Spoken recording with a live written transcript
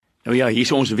Nou ja, hier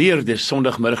is ons weer, dis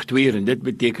Sondagmiddag 2 en dit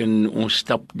beteken ons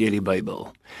stap deur die Bybel.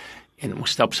 En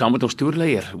ons stap saam met ons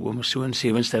toerleier, Dr Soon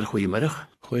Zevenster, goeiemiddag.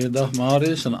 Goeiedag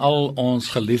Marius en al ons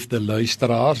geliefde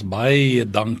luisteraars, baie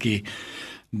dankie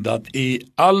dat u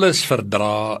alles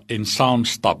verdra en saam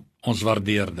stap. Ons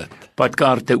waardeer dit.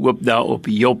 Padkaarte oop daar op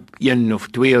Job 1 of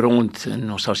 2 rond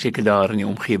en ons sal seker daar in die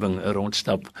omgewing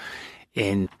rondstap.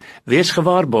 En wees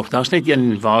gewaarborg, daar's net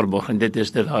een waarborg en dit is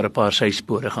dat daar 'n paar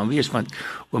syspore gaan wees, want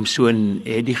oom Soon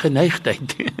het die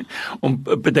geneigtheid om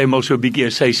partymal so 'n bietjie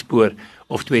 'n syspoor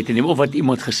of twee te neem, of wat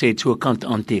iemand gesê het, so 'n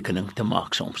kantaantekening te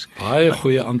maak soms. Baie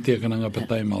goeie aantekeninge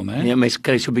partymal, né? Nee, mens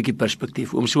kry so 'n bietjie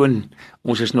perspektief. Oom Soon,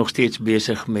 ons is nog steeds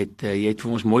besig met, jy het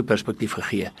vir ons mooi perspektief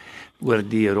gegee oor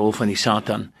die rol van die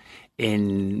Satan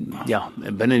en ja,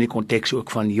 binne die konteks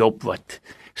ook van Job wat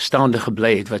staande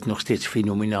gebly het, wat nog steeds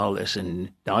fenomenaal is en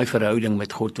daai verhouding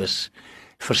met God was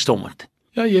verstommend.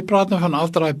 Ja, jy praat nou van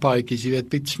afdraaipaadjies, jy weet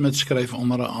Piet Smit skryf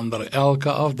onder 'n ander, elke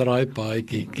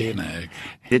afdraaipaadjie ken ek.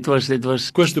 Dit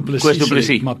was Koos du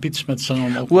Plooy, maar Piet Smit sing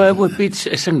hom ook. O, Piet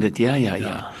sing dit,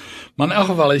 ja. Maar in elk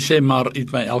geval, hy sê maar,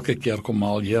 iets my elke keer kom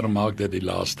haal, Heer, maak dit die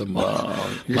laaste maal.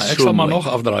 Maar ek sal maar nog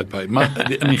afdraaipaadjie,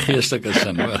 maar in die geestelike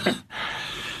sin, hoor.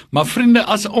 Maar vriende,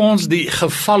 as ons die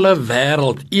gevalle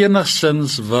wêreld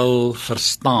enigsins wil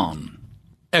verstaan,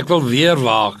 ek wil weer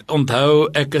waak, onthou,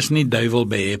 ek is nie duiwel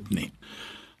behep nie.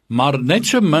 Maar net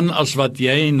so min as wat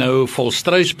jy nou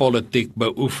volstruispolitiek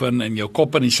beoefen en jou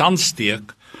kop in die sand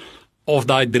steek, of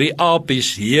daai 3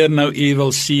 apies, hear no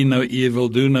evil, see no evil,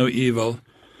 do no evil,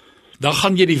 dan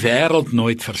gaan jy die wêreld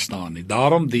nooit verstaan nie.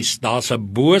 Daarom, daar's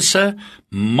 'n bose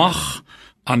mag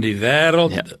aan die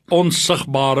wêreld, ja.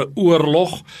 Onsigbare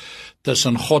oorlog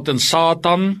tussen God en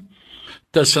Satan,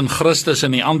 tussen Christus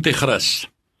en die Antichrist,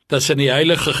 tussen die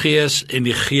Heilige Gees en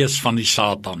die gees van die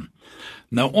Satan.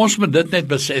 Nou ons moet dit net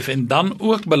besef en dan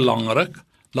ook belangrik,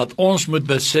 dat ons moet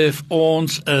besef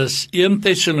ons is 1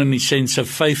 Tessalonisense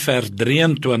 5 vers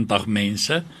 23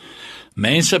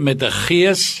 mense met 'n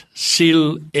gees,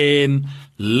 siel en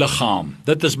liggaam.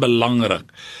 Dit is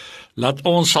belangrik. Laat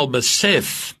ons sal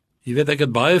besef. Jy weet, ek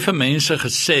het baie vir mense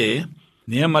gesê,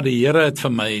 nee, maar die Here het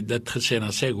vir my dit gesê, en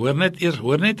dan sê ek,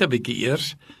 hoor net 'n bietjie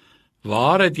eers,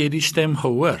 waar het jy die stem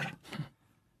gehoor?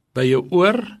 By jou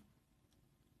oor,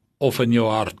 of in jou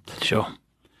hart? Sure.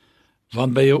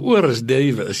 Want by jou oor is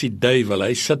die duiwel,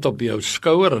 hy sit op jou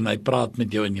skouer, en hy praat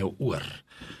met jou in jou oor,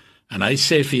 en hy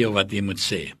sê vir jou wat jy moet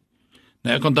sê.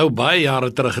 Nou ek onthou baie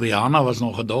jare terug, Rihanna was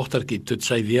nog 'n dogtertjie, toe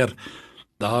sy weer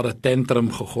daar 'n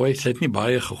tantrum gegooi, sy het nie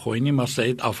baie gegooi nie, maar sy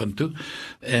het af en toe,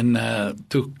 en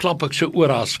toe klap ek so oor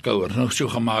haar skouer, nog so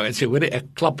gemaak, en sê, hoorie, ek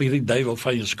klap hierdie duiwel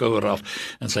van jou skouer af,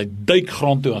 en sy duik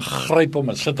grond toe, en gryp hom,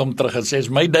 en sit hom terug, en sê, is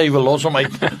my duiwel, los hom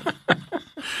uit.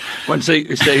 Want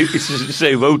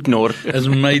sy woud nor. Is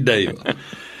my duiwel.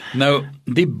 Nou,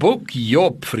 die boek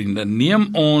Job, vriende, neem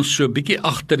ons so bietjie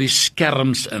agter die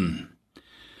skerms in.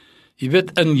 Jy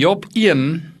weet, in Job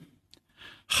 1,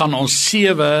 gaan ons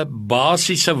 7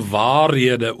 basiese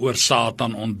waarhede oor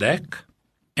Satan ontdek,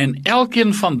 en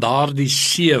elkeen van daardie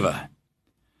 7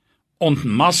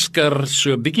 ontmasker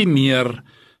so bietjie meer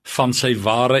van sy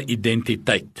ware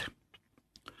identiteit.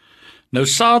 Nou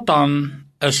Satan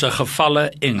is 'n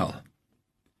gevalle engel.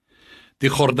 Die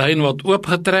gordyn word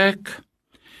oopgetrek,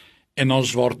 en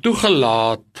ons word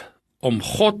toegelaat om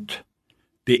God,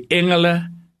 die engele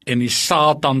en die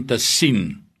Satan te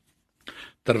sien,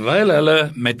 terwyl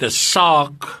hulle met 'n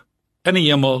saak in die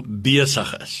hemel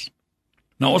besig is.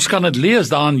 Nou ons kan dit lees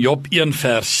daar in Job 1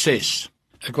 vers 6.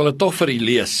 Ek wil dit tog vir u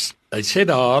lees. Hy sê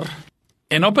daar,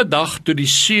 en op 'n dag toe die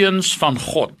seuns van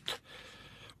God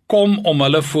kom om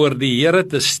hulle voor die Here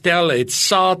te stel, het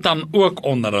Satan ook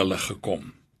onder hulle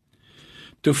gekom.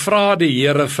 Toe vra die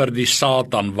Here vir die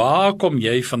Satan, waar kom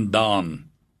jy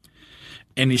vandaan?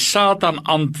 En die Satan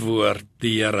antwoord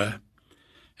die Here,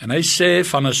 en hy sê,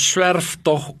 van 'n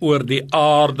swerftog oor die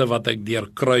aarde wat ek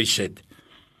deurkruis het.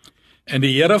 En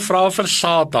die Here vra vir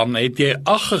Satan, het jy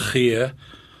ag gegee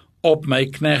op my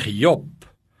knegt Job?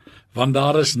 Want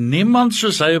daar is niemand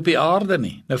soos hy op die aarde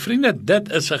nie. Nou vriende,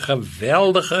 dit is 'n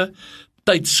geweldige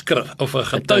tydskrif, of 'n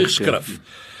getuigskrif.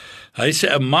 Hy sê,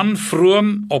 'n man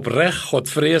vroom, opreg,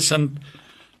 godvreesend,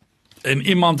 en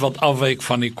iemand wat afwyk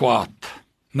van die kwaad.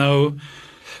 Nou,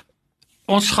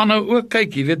 ons gaan nou ook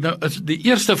kyk, jy weet nou, die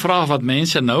eerste vraag wat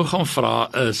mense nou gaan vra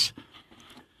is,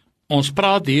 ons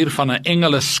praat hier van 'n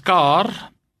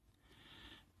engeleskaar,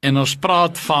 en ons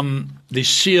praat van die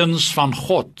seuns van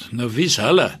God. Nou wie's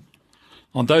hulle?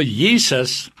 Onthou,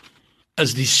 Jesus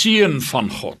is die seun van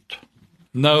God.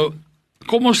 Nou,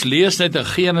 kom ons lees net in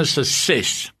Genesis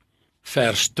 6,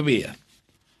 vers 2.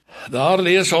 Daar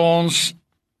lees ons,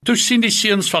 Toe sien die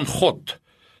seuns van God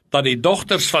dat die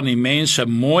dogters van die mense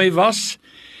mooi was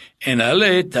en hulle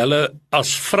het hulle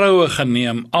as vroue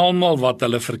geneem, almal wat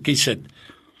hulle verkies het.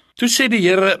 Toe sê die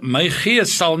Here, my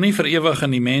gees sal nie vir ewig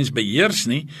in die mens beheers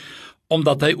nie,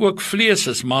 omdat hy ook vlees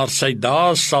is, maar sy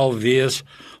dae sal wees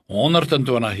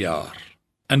 120 jaar.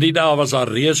 In die dae was daar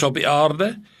reus op die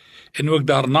aarde, en ook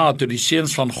daarna, toe die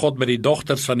seuns van God by die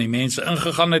dogters van die mense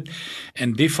ingegaan het,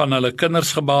 en die van hulle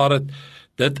kinders gebaar het,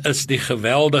 dit is die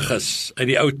geweldiges uit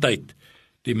die ou tyd,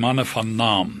 die manne van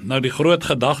naam. Nou die groot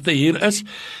gedagte hier is,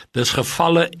 dis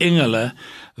gevalle engele,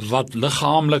 wat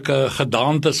liggaamlike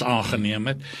gedaantes aangeneem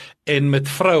het, en met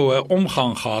vroue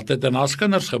omgang gehad het, en as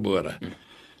kinders gebore.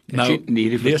 Nou,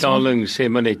 die vertaling sê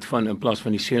maar net van, in plaas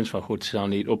van die seuns van God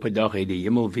staan hier, op 'n dag het die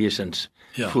hemelwesens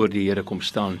voor die Here kom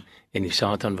staan, en die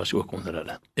Satan was ook onder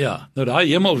hulle. Ja, nou daai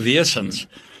hemelwesens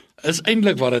is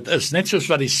eintlik wat dit is, net soos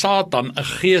wat die Satan 'n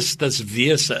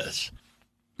geesteswese is.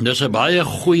 Dis 'n baie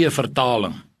goeie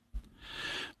vertaling.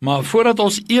 Maar voordat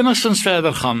ons enigstens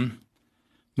verder gaan,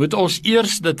 moet ons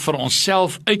eers dit vir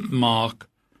onsself uitmaak,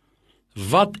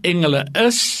 wat engele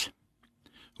is,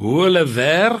 hoe hulle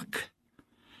werk,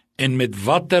 en met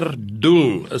watter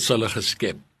doel is hulle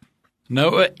geskep.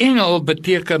 Nou 'n engel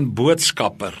beteken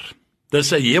boodskapper.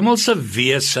 Dis 'n hemelse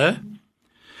wese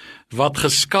wat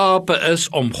geskape is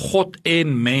om God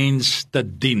en mens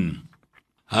te dien.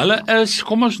 Hulle is,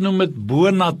 kom ons noem dit,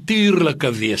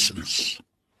 bonatuurlike wesens.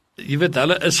 Jy weet,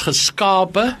 hulle is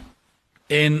geskape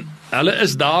en hulle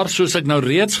is daar, soos ek nou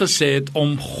reeds gesê het,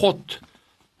 om God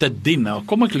te dien. Nou,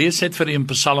 kom ek lees net vir u in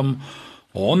Psalm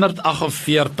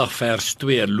 148 vers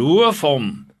 2. Loof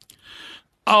hom,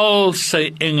 al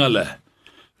sy engele,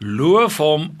 loof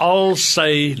hom, al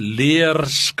sy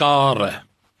leerskare.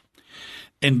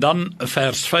 En dan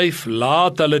vers 5,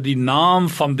 laat hulle die naam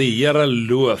van die Here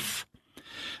loof,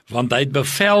 want hy het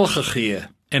bevel gegee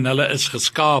en hulle is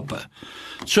geskape.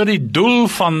 So die doel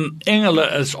van engele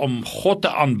is om God te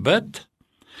aanbid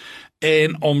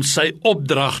en om sy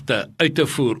opdragte uit te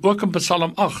voer. Ook in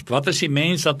Psalm 8, wat is die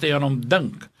mens dat hy aan hom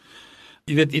dink?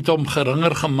 Jy weet, het hom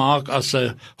geringer gemaak as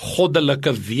 'n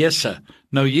goddelike wese.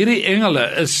 Nou hierdie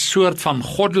engele is soort van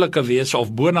goddelike wese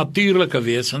of bonatuurlike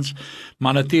wesens,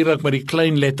 maar natuurlik met die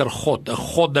klein letter God, 'n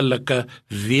goddelike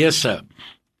wese.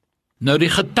 Nou die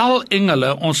getal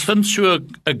engele, ons vind so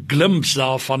 'n glimps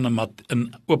daarvan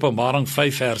in Openbaring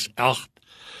 5 vers 8,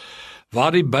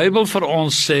 waar die Bybel vir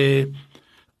ons sê,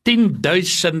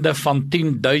 10.000 van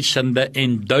 10.000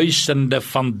 en duisende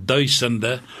van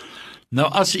duisende. Nou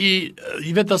as jy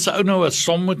weet, as 'n ou nou 'n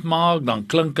som moet maak, dan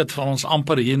klink dit vir ons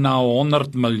amper hier na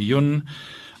 100 miljoen,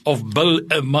 of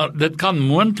maar dit kan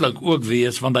moontlik ook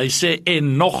wees, want hy sê,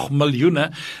 en nog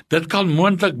miljoene, dit kan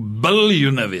moontlik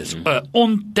biljoene wees, 'n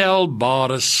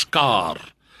ontelbare skaar.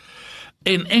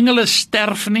 En engele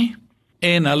sterf nie,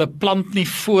 en hulle plant nie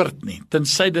voort nie,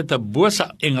 tensy dit 'n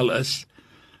bose engel is,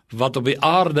 wat op die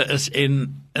aarde is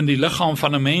en in die liggaam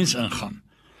van 'n mens ingaan.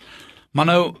 Maar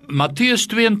nou, Matteus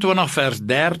 22 vers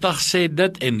 30 sê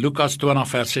dit, en Lukas 20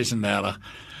 vers 36,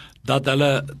 dat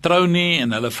hulle trou nie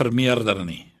en hulle vermeerder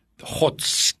nie. God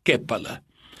skep hulle.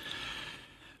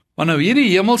 Maar nou, hierdie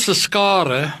hemelse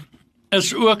skare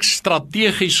is ook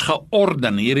strategies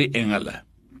georden, hierdie engele.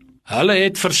 Hulle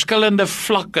het verskillende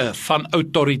vlakke van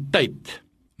autoriteit.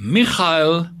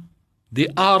 Michael, die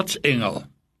aartsengel,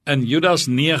 in Judas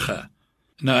 9,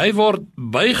 nou hy word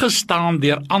bygestaan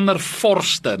deur ander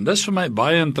vorste, en dis vir my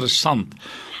baie interessant.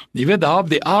 Jy weet, daar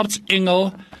die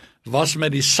aartsengel was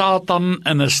met die Satan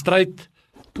in 'n stryd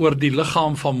oor die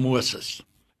liggaam van Moses.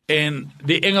 En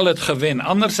die engel het gewen,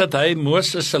 anders het hy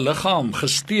Moses se liggaam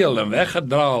gesteel en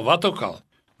weggedra, wat ook al.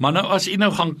 Maar nou as jy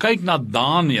nou gaan kyk na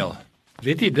Daniël,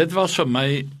 weet jy, dit was vir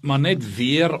my maar net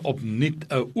weer opnuut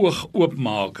 'n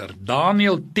oogoopmaker.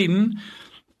 Daniël 10,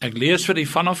 ek lees vir die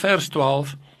vanaf vers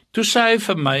 12, toe sê hy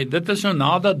vir my, dit is nou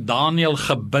nadat Daniël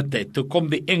gebid het, toe kom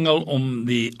die engel om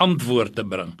die antwoord te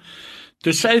bring.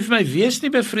 Toe sê hy vir my, wees nie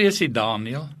bevrees nie,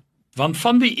 Daniël, want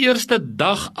van die eerste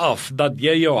dag af, dat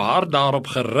jy jou hart daarop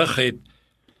gerig het,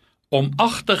 om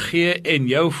ag te gee en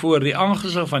jou voor die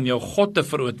aangesig van jou God te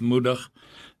verootmoedig,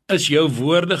 is jou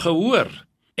woorde gehoor,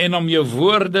 en om jou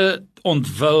woorde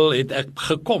ontwil het ek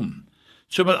gekom.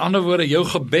 So met ander woorde, jou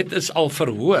gebed is al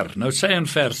verhoor. Nou sê in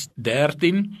vers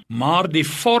 13, maar die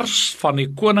vors van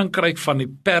die koninkryk van die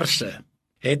Perse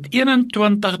het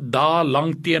 21 dae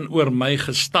lank teenoor my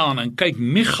gestaan, en kyk,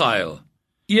 Michael,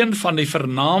 een van die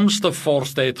vernaamste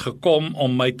vorste, het gekom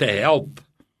om my te help,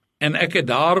 en ek het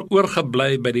daar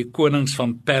oorgebly by die konings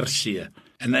van Persië,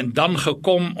 en dan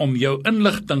gekom om jou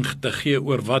inligting te gee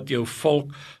oor wat jou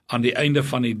volk aan die einde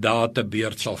van die dae te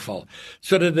beurt sal val.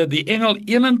 Sodat dit die engel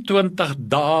 21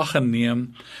 dae geneem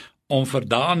om vir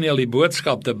Daniël die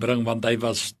boodskap te bring, want hy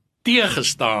was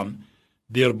teëgestaan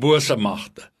deur bose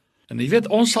magte. En jy weet,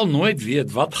 ons sal nooit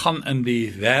weet wat gaan in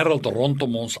die wêreld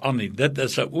rondom ons aan nie. Dit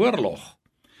is 'n oorlog.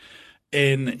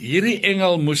 En hierdie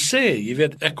engel moes sê, jy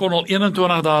weet, ek kon al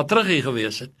 21 dae terug hier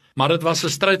gewees het, maar dit was 'n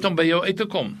stryd om by jou uit te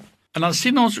kom. En dan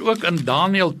sien ons ook in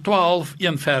Daniël 12,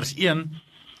 1 vers 1,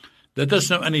 dit is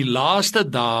nou in die laaste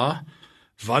dae,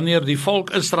 wanneer die volk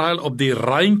Israel op die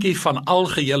randjie van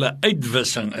algehele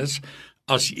uitwissing is,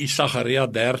 as jy Sagaria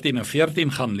 13 en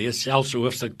 14 gaan lees, selfs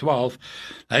hoofstuk 12,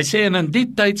 hy sê, en in die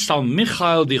tyd sal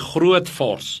Michael die groot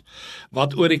vors,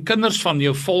 wat oor die kinders van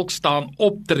jou volk staan,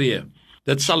 optree.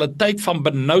 Dit sal 'n tyd van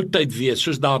benoudheid wees,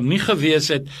 soos daar nie gewees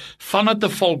het, vandat 'n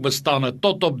volk bestaan het,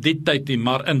 tot op die tyd nie,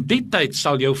 maar in die tyd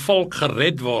sal jou volk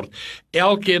gered word,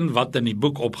 elkeen wat in die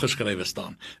boek opgeskrywe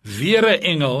staan. Weer 'n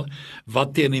engel,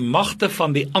 wat teen die magte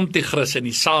van die antichrist en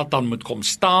die Satan moet kom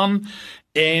staan,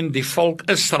 en die volk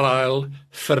Israel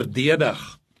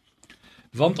verdedig.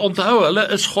 Want onthou, hulle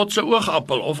is God se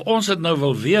oogappel, of ons dit nou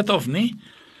wil weet of nie,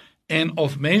 en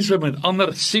of mense met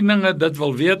ander sieninge dit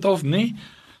wil weet of nie,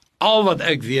 al wat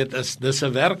ek weet is, dis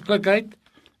 'n werklikheid,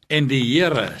 en die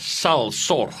Here sal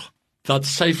sorg, dat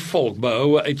sy volk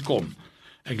behoue uitkom.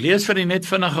 Ek lees vir u net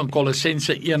vinnig in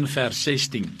Kolossense 1 vers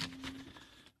 16,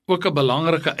 ook 'n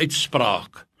belangrike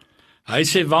uitspraak. Hy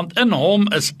sê, want in hom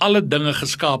is alle dinge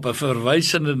geskape,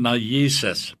 verwysende na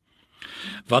Jesus,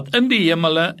 wat in die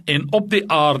hemele en op die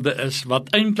aarde is, wat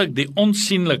eintlik die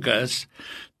onsienlike is,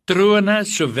 trone,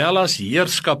 sowel as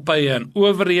heerskappye en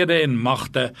owerhede en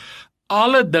magte,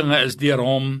 alle dinge is deur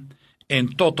hom en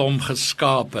tot hom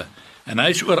geskape. En hy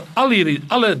is oor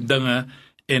alle dinge,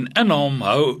 en in hom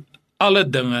hou alle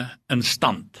dinge in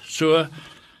stand. So,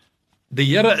 die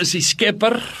Here is die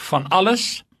skepper van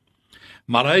alles,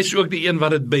 maar hy is ook die een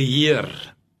wat dit beheer.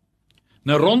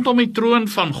 Nou rondom die troon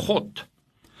van God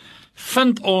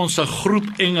vind ons 'n groep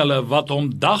engele wat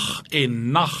hom dag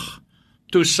en nag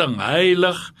toesing,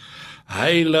 heilig,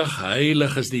 heilig,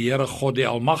 heilig is die Here God die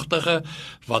Almagtige,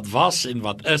 wat was en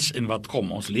wat is en wat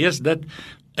kom. Ons lees dit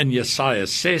in Jesaja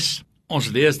 6,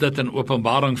 ons lees dit in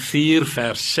Openbaring 4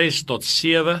 vers 6 tot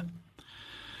 7.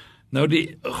 Nou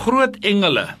die groot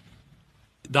engele,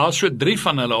 daar is so 3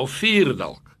 van hulle, of 4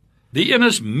 dalk. Die een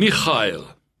is Michael.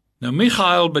 Nou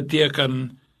Michael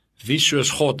beteken wie soos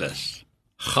God is.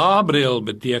 Gabriel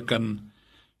beteken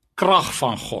krag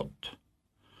van God.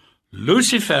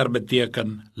 Lucifer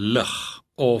beteken lig,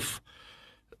 of,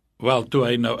 wel, toe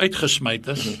hy nou uitgesmyd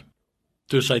is,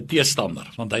 toe sy teestander,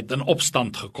 want hy het in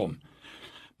opstand gekom.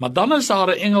 Maar dan is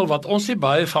daar 'n engel wat ons nie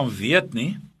baie van weet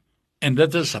nie, en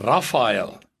dit is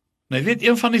Raphael. Nou, jy weet,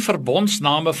 een van die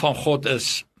verbondsname van God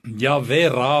is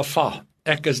Yahweh Rafa,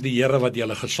 ek is die Here wat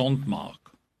julle gesond maak.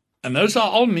 En nou is daar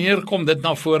al meer kom dit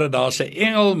na vore, daar's 'n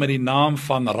engel met die naam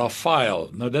van Raphael.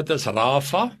 Nou dit is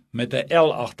Rafa met 'n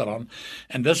L agteraan,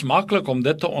 en dis maklik om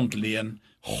dit te ontleen,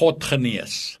 God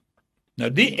genees.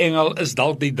 Nou die engel is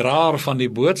dalk die draer van die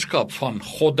boodskap van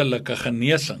goddelike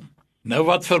genesing. Nou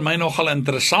wat vir my nogal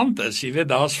interessant is, jy weet,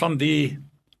 daar's van die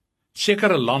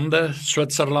sekere lande,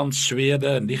 Switserland, Swede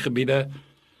en die gebiede,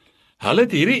 hulle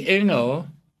het hierdie engel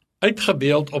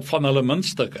uitgebeeld op van hulle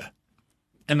muntstukke.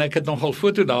 En ek het nogal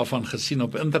foto daarvan gesien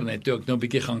op internet, toe ek nou 'n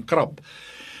bietjie gaan krap.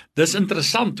 Dis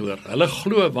interessant hoor, hulle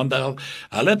glo, want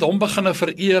hulle het hom beginne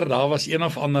vereer, daar was een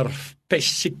of ander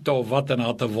pestsiekte of wat, en daar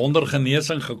het 'n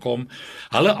wondergenesing gekom.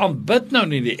 Hulle aanbid nou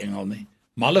nie die engel nie,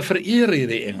 maar hulle vereer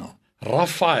hierdie engel,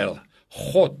 Raphael,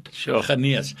 God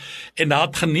genees. En daar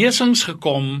het genesings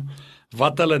gekom,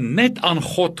 wat hulle net aan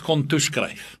God kon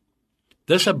toeskryf.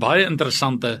 Dis 'n baie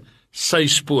interessante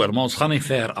syspoor, maar ons gaan nie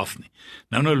ver af nie.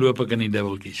 Nou loop ek in die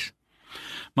dubbeltjies.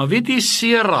 Maar weet jy,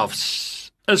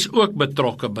 serafs is ook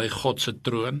betrokke by God se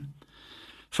troon,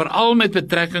 veral met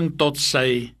betrekking tot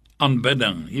sy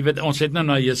aanbidding. Jy weet, ons het nou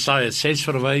na Jesaja 6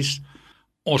 verwys,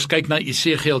 ons kyk na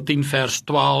Esegiel 10 vers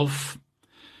 12,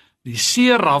 die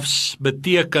serafs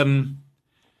beteken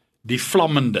die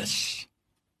vlammendes,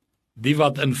 die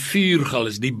wat in vuur gal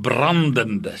is, die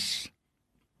brandendes.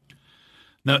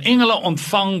 Nou engele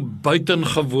ontvang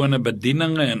buitengewone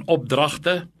bedieninge en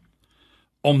opdragte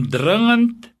om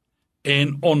dringend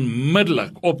en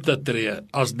onmiddellik op te tree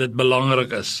as dit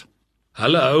belangrik is.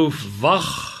 Hulle hou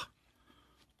wag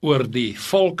oor die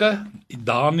volke,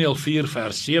 Daniël 4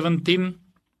 vers 17,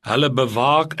 hulle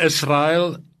bewaak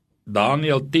Israel,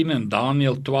 Daniël 10 en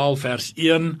Daniël 12 vers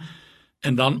 1,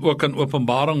 en dan ook in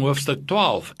Openbaring hoofstuk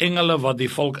 12, engele wat die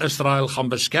volk Israel gaan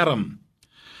beskerm.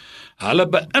 Hulle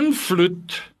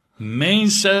beïnvloed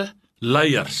mense,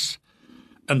 leiers,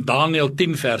 in Daniël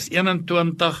 10 vers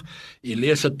 21, jy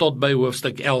lees dit tot by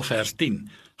hoofstuk 11 vers 10,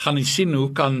 gaan jy sien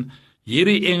hoe kan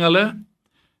hierdie engele,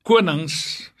 konings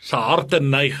se harte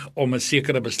neig om 'n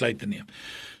sekere besluit te neem.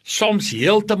 Soms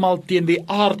heeltemal teen die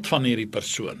aard van hierdie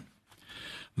persoon.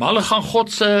 Maar hulle gaan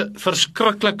God se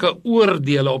verskriklike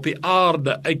oordeele op die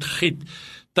aarde uitgiet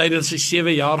tydens die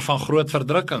 7 jaar van groot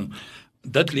verdrukking.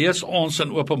 Dit lees ons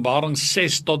in Openbaring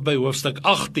 6 tot by hoofstuk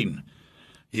 18.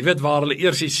 Jy weet waar hulle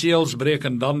eers die seels breek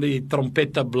en dan die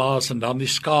trompette blaas en dan die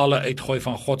skale uitgooi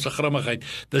van God se grimmigheid.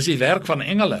 Dis die werk van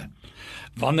engele.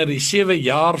 Wanneer die 7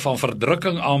 jaar van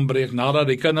verdrukking aanbreek nadat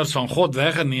die kinders van God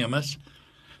weggeneem is,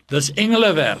 dis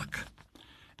engelewerk.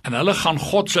 En hulle gaan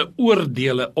God se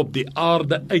oordeele op die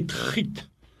aarde uitgiet.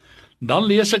 Dan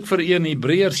lees ek vir u in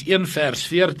Hebreërs 1 vers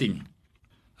 14.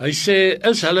 Hy sê,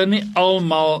 is hulle nie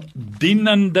almal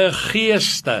dienende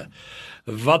geeste,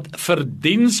 wat vir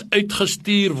diens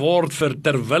uitgestuur word vir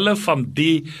terwille van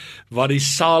die wat die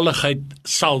saligheid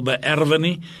sal beerwe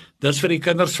nie? Dis vir die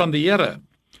kinders van die Here.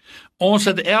 Ons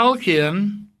het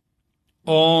elkeen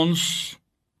ons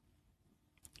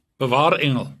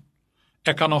bewaarengel.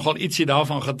 Ek kan nogal ietsie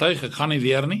daarvan getuig, ek gaan nie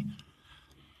weer nie.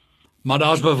 Maar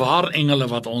daar's bewaarengele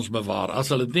wat ons bewaar. As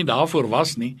hulle dit nie daarvoor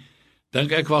was nie,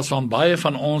 dink ek was van baie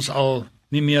van ons al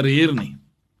nie meer hier nie.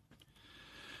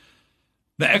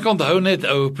 Nou ek onthou net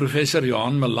ou professor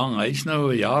Johan Melang, hy's nou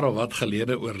 'n jaar of wat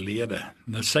gelede oorlede.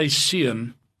 Nou sy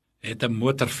seun het 'n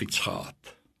motorfiets gehad.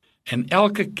 En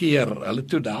elke keer, hulle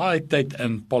toe daai tyd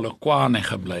in Polokwane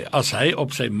gebly, as hy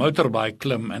op sy motorbike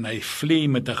klim en hy vlieg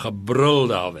met 'n gebrul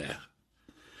daar weg,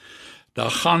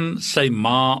 dan gaan sy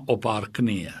ma op haar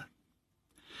knieë.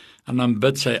 En dan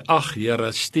bid sy, ag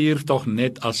Here, stuur tog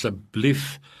net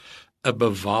asseblief 'n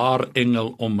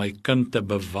bewaarengel om my kind te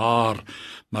bewaar,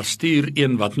 maar stuur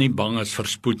een wat nie bang is vir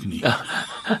spoed nie.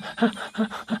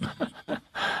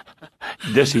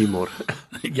 Dis humor.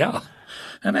 Ja,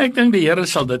 en ek dink die Here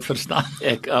sal dit verstaan.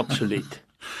 Ek absoluut.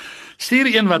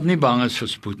 Stuur een wat nie bang is vir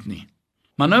spoed nie.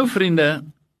 Maar nou vriende,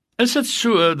 is dit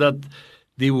so dat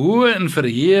die hoë en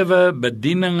verhewe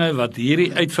bedieninge wat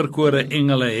hierdie uitverkore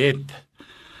engele het,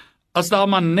 as daar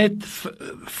maar net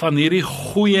van hierdie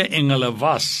goeie engele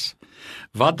was,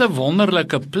 wat 'n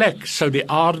wonderlike plek sou die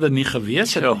aarde nie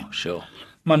gewees het nie. So.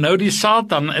 Maar nou die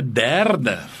Satan, 'n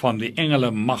derde van die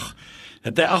engele mag,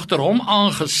 het hy agter hom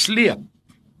aangesleep.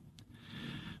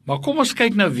 Maar kom ons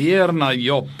kyk nou weer na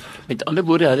Job. Met ander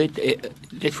woorde, hulle het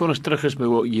net voor ons terug is by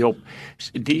Job,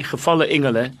 die gevalle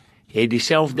engele het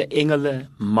dieselfde engele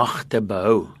magte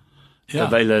behou. Ja.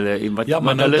 Terwyl hulle wat Ja,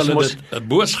 maar nou hulle het is hulle mos dit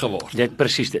presies geword. dit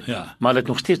presies dit. Ja. Maar hulle het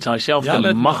nog steeds daai selfde hulle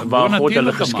het mag waar God hulle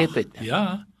bonatuurlike geskep mag. het.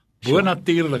 Ja,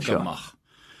 bonatuurlike mag.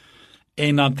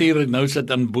 En natuurlik nou sit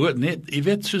in net, jy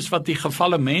weet, soos wat die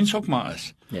gevalle mens ook maar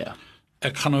is. Ja.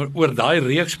 Ek gaan oor daai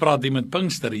reeks praat die met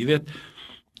Pinkster, jy weet.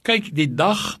 Kyk, die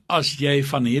dag as jy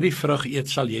van hierdie vrug eet,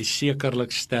 sal jy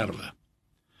sekerlik sterwe.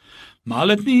 Maar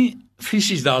hulle het nie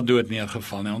fisies daar dood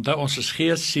neergeval nie. Onthou, ons is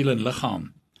gees, siel en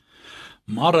liggaam.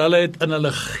 Maar hulle het in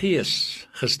hulle gees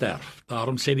gesterf.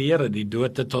 Daarom sê die Here, die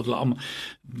dood het tot hulle almal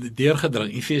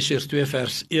deurgedring. Efesiërs 2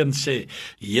 vers 1 sê,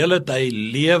 julle het hy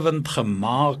lewend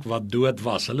gemaak wat dood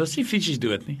was. Hulle is nie fisies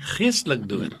dood nie, geestelik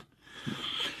dood.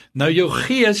 Nou jou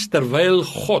gees, terwyl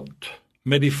God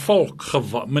met die volk,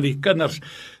 met die kinders,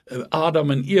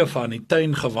 Adam en Eva in die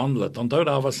tuin gewandel het. Onthou,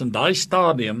 daar was in daai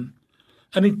stadium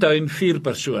in die tuin 4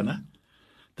 persone.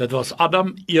 Dit was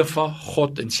Adam, Eva,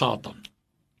 God en Satan.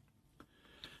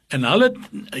 En hulle,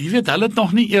 jy weet, hulle het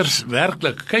nog nie eers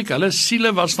werklik, kyk, hulle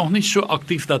siele was nog nie so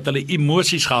aktief dat hulle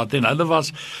emosies gehad het, en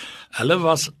hulle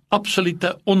was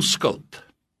absolute onskuld.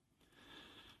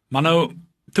 Maar nou,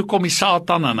 toe kom die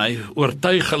Satan en hy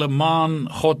oortuig hulle, man,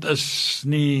 God is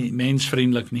nie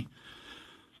mensvriendelik nie.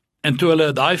 En toe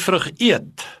hulle daai vrug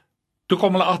eet, toe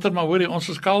kom hulle agter, maar hoorie, ons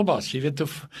is kalbas, jy weet, toe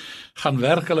gaan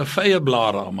werk hulle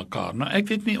vyeblare aan mekaar. Nou, ek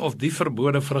weet nie of die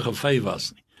verbode vrug 'n vy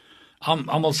was nie.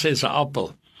 Almal sê 'n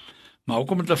appel. Maar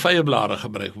hoekom het hulle vyeblare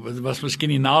gebruik? Dit was miskien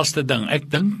die naaste ding. Ek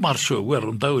dink maar so, hoor,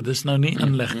 onthou, dis nou nie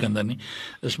inlegkunde nie.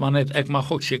 Dis maar net, ek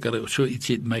mag ook seker so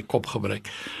ietsie in my kop gebruik.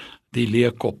 Die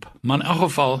leekop. Maar in elk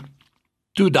geval,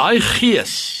 toe daai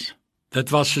gees, dit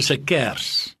was soos 'n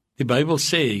kers. Die Bybel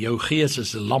sê, jou gees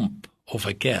is 'n lamp of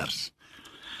 'n kers.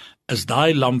 Is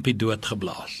daai lampie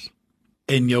doodgeblaas.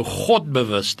 En jou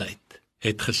Godbewustheid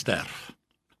het gesterf.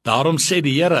 Daarom sê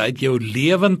die Here, hy het jou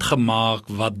lewend gemaak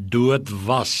wat dood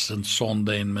was in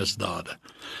sonde en misdade.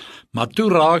 Maar toe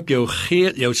raak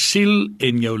jou siel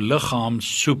en jou liggaam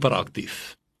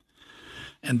superaktief.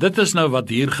 En dit is nou wat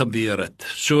hier gebeur het.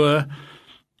 So,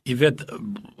 jy weet,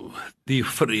 die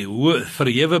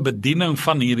verhewe bediening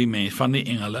van hierdie mense, van die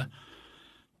engele,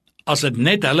 as dit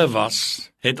net hulle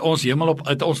was, het ons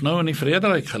het ons nou in die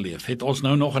vrederyk geleef, het ons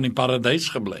nou nog in die paradys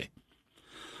gebly.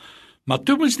 Maar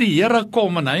toe moes die Here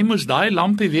kom en hy moes daai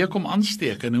lampie weer kom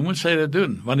aansteek. En hoe moes hy dit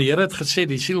doen? Want die Here het gesê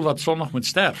die siel wat sondig moet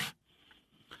sterf.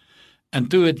 En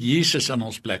toe het Jesus in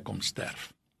ons plek kom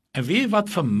sterf. En weet wat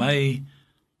vir my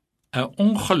 'n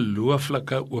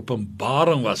ongelooflike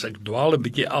openbaring was. Ek dwaal 'n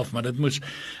bietjie af, maar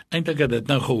eintlik het dit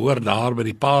nou gehoor daar by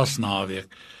die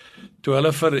Paasnaweek. Toe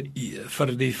hulle vir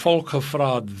die volk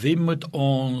gevra het, wie moet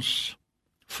ons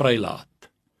vrylaat?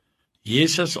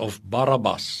 Jesus of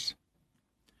Barabbas?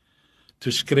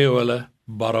 Toe skreeu hulle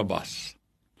Barabbas.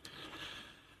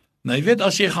 Nou jy weet,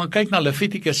 as jy gaan kyk na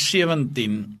Levitikus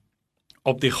 17,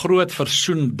 op die groot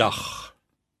versoendag,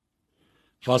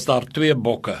 was daar 2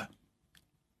 bokke.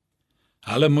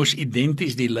 Hulle moes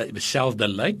identies dieselfde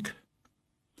lyk.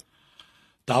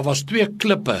 Daar was 2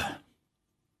 klippies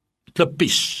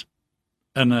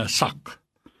in 'n sak.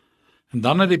 En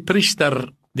dan het die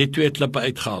priester die 2 klippe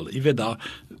uitgehaal. Jy weet, daar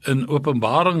in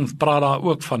Openbaring praat daar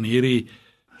ook van hierdie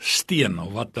steen,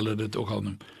 of wat hulle dit ook al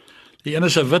noem. Die een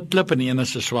is 'n wit klip en die een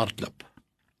is 'n swart klip.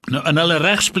 Nou in hulle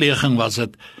regspleging was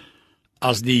dit,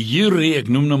 as die jury, ek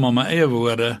noem nou maar my eie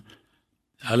woorde,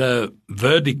 hulle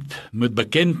verdict moet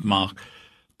bekend maak,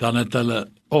 dan het hulle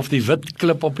of die wit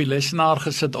klip op die lesenaar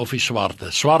gesit of die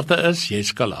swarte. Swarte is, jy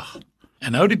skuldig.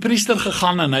 En nou die priester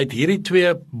gegaan en hy het hierdie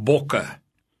 2 bokke,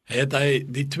 het hy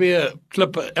die 2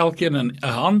 klippe, elkeen in 'n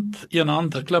hand, een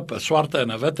hand 'n klip, 'n swarte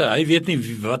en 'n witte. Hy weet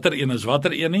nie watter een is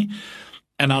watter een nie.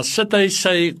 En dan sit hy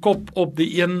sy kop op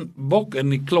die een bok en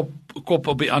die kop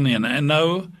op die ander een. En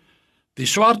nou die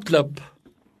swart klip,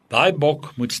 daai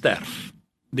bok moet sterf.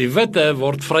 Die witte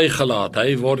word vrygelaat,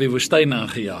 hy word die woestyn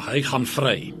ingejaag, hy gaan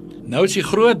vry. Nou is die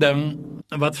groot ding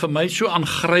wat vir my so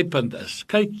aangrypend is.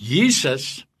 Kyk,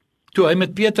 Jesus, toe hy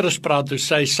met Petrus praat, toe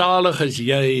sê hy, salig is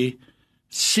jy,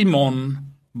 Simon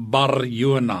Bar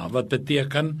Jona, wat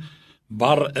beteken,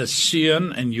 Bar is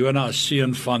seun en Jona is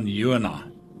seun van Jona.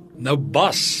 Nou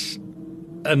Bas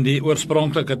in die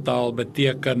oorspronklike taal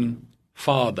beteken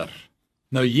vader.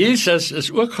 Nou Jesus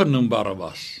is ook genoem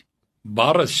Barabbas.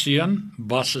 Bar is seun,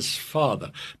 Bas is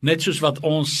vader. Net soos wat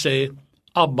ons sê,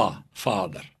 Abba,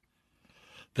 vader.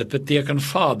 Dit beteken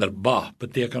vader, Ba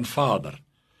beteken vader.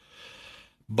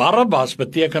 Barabbas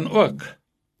beteken ook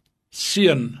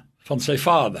seun van sy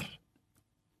vader.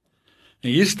 En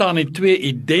hier staan die 2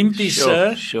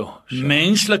 identiese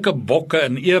menslike bokke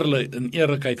in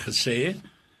eerlikheid gesê,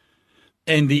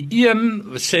 en die een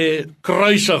sê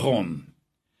kruisig hom.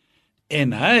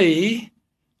 En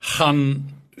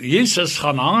Jesus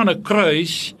gaan hang aan 'n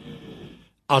kruis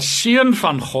as seun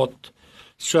van God,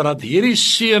 sodat hierdie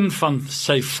seun van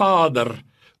sy vader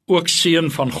ook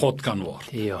seun van God kan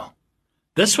word. Ja.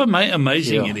 Dis vir my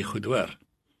amazing hierdie goed, hoor.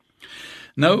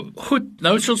 Nou goed,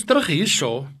 nou is ons terug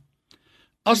hierso.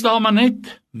 As daar maar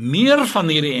net meer van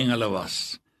hierdie engele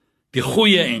was, die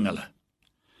goeie engele.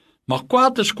 Maar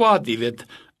kwaad is kwaad, jy weet.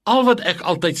 Al wat ek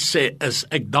altyd sê is,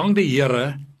 ek dank die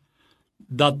Here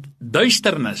dat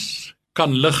duisternis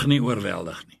kan lig nie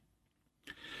oorweldig nie.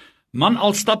 Man,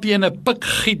 al stap jy in 'n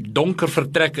pikgiet donker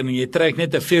vertrek en jy trek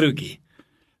net 'n veertjie,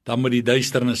 dan moet die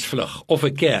duisternis vlug, of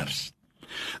 'n kers.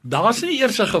 Daar's nie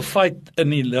eers 'n gefight in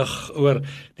die lig oor,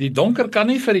 die donker kan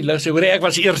nie vir die lig sê, hoor ek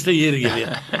was eerste hier, jy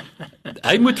weet.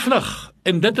 Hy moet vlug,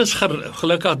 en dit is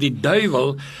gelukkig die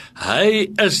duiwel, hy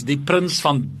is die prins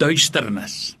van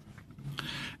duisternis.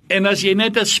 En as jy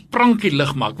net 'n sprankie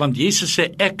lig maak, want Jesus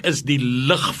sê, ek is die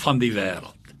lig van die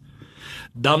wêreld,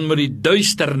 dan moet die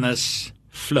duisternis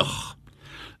vlug.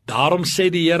 Daarom sê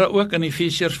die Here ook in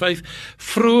Efesiërs 5,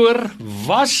 vroeër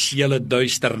was julle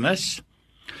duisternis,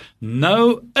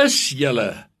 nou is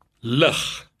julle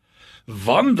lig,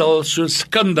 wandel soos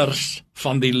kinders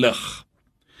van die lig.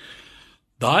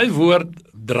 Daai woord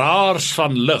draers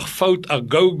van lig, fout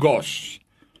agogos,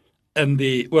 in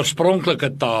die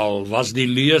oorspronklike taal was die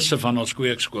lese van ons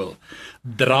kweekskool,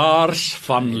 draers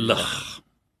van lig.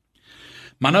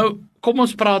 Maar nou, kom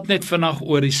ons praat net vandag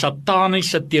oor die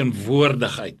sataniese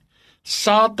teenwoordigheid.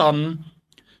 Satan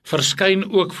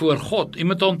verskyn ook voor God. Jy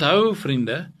moet onthou,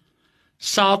 vriende,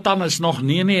 Satan is nog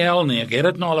nie in die hel nie. Ek het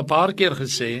dit nou al 'n paar keer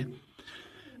gesê.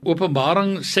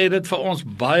 Openbaring sê dit vir ons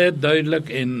baie duidelik,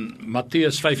 en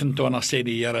Matteus 25 sê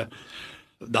die Here,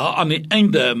 daar aan die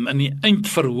einde, in die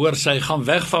eindverhoor sê hy, gaan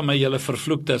weg van my julle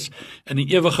vervloektes, in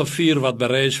die ewige vuur wat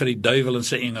berei is vir die duiwel en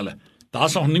sy engele.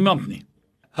 Daar's nog niemand nie.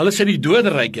 Hulle sê die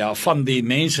doderyk, ja, van die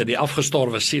mense, die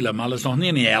afgestorwe siele, maar hulle is nog nie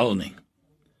in die hel nie.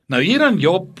 Nou hier in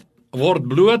Job word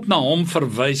bloot na hom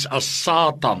verwys as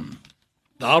Satan.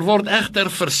 Daar word egter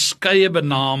verskeie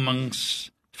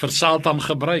benamings vir Satan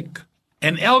gebruik.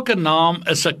 En elke naam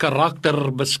is 'n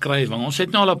karakterbeskrywing. Ons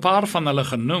het nou al 'n paar van hulle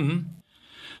genoem,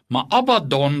 maar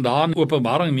Abaddon daar in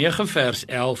Openbaring 9 vers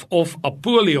 11 of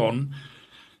Apollyon,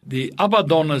 die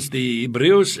Abaddon is die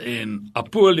Hebreëus en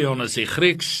Apollyon is die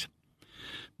Grieks,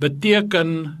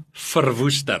 beteken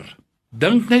verwoester.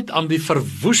 Dink net aan die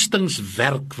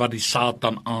verwoestingswerk wat die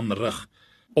Satan aanrig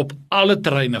op alle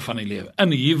terreine van die lewe,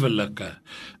 in huwelike,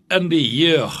 in die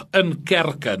jeug, in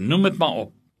kerke, noem dit maar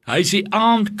op. Hy is die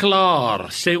aanklaer,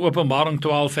 sê Openbaring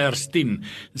 12 vers 10,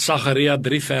 Sagaria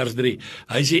 3 vers 3.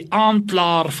 Hy is die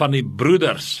aanklaer van die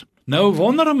broeders. Nou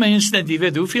wonder 'n mens net, jy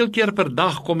weet, hoeveel keer per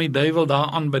dag kom die duiwel daar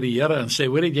aan by die Here en sê,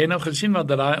 hoor, het jy nou gesien wat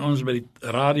hy ons by die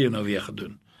radio nou weer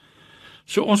gedoen?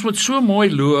 So ons moet so mooi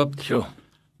loop,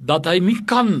 dat hy nie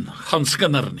kan gaan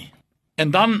skinder nie.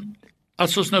 En dan,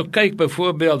 as ons nou kyk,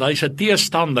 byvoorbeeld, hy is 'n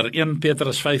teestander, 1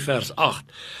 Petrus 5 vers 8,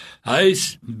 hy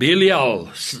is Belial,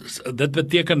 dit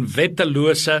beteken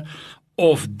wettelose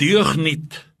of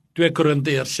deugniet, 2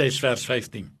 Korintiërs 6 vers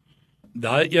 15.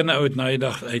 Daai ene ou het nou die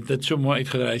dag, hy het dit so mooi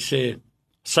uitgedruk, hy sê,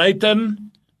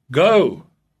 Satan, go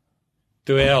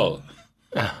to hell.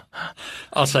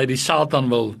 As hy die Satan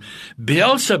wil.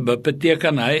 Beelzebub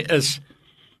beteken hy is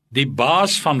die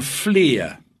baas van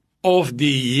vlee, of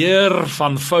die heer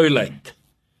van vuilheid.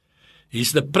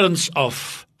 He's the prince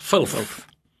of filth.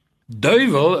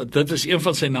 Duiwel, dit is een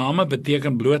van sy name,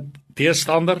 beteken bloot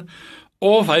teestander,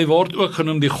 of hy word ook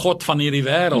genoem die god van hierdie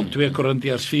wêreld, 2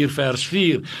 Korintiërs 4 vers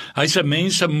 4. Hy's 'n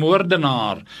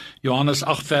mensemoordenaar, Johannes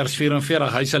 8 vers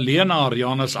 44. Hy's 'n leenaar,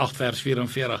 Johannes 8 vers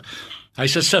 44.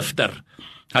 Hy's 'n sifter.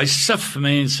 Hy sif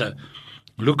mense,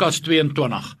 Lukas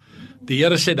 22. Die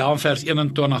Here sê daar in vers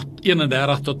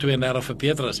 31 tot 32 vir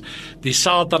Petrus, die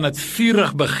Satan het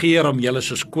vurig begeer om julle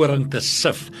soos koring te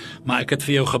sif, maar ek het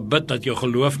vir jou gebid dat jou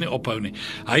geloof nie ophou nie.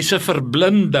 Hy's 'n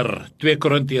verblinder, 2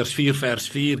 Korintiërs 4 vers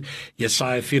 4,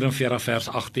 Jesaja 44 vers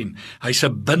 18. Hy's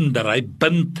 'n binder, hy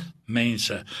bind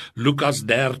mense, Lukas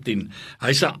 13.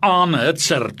 Hy's 'n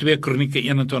aanhitser, 2 Kronieke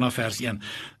 21 vers 1.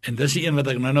 En dis die een wat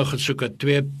ek nou gesoek het,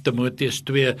 2 Timoteus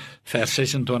 2 vers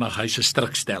 26, hy's 'n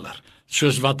striksteller.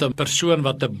 Soos wat 'n persoon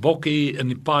wat 'n bokkie in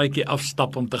die paadjie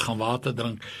afstap om te gaan water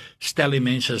drink, stel die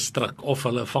mense 'n strik, of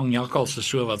hulle vang jakkalse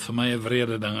so, wat vir my 'n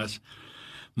wrede ding is.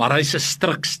 Maar hy's 'n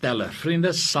striksteller.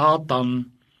 Vriende, Satan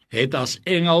het as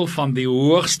engel van die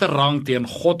hoogste rang teen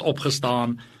God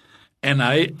opgestaan, en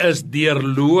hy is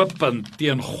deurlopend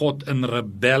teen God in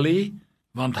rebellie,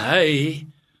 want hy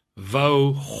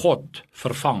wou God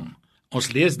vervang.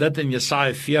 Ons lees dit in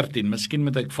Jesaja 14, miskien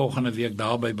moet ek volgende week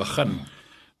daarby begin.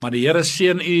 Maar die Here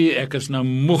seën u, ek is nou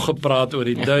moeg gepraat oor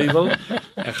die duiwel,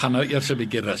 ek gaan nou eers 'n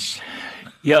bietjie rus.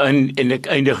 Ja, en ek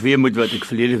eindig weer met wat ek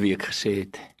verlede week gesê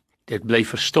het. Dit bly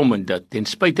verstommend dat ten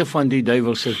spyte van die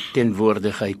duiwel se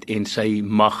teenwoordigheid en sy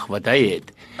mag wat hy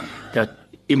het, dat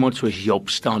iemand soos Job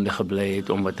staande gebly het,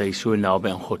 omdat hy so naby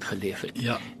aan God geleef het.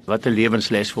 Ja. Wat 'n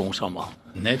lewensles vir ons almal.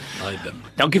 Net daai ding.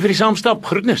 Dankie vir die saamstap,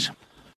 groetnis.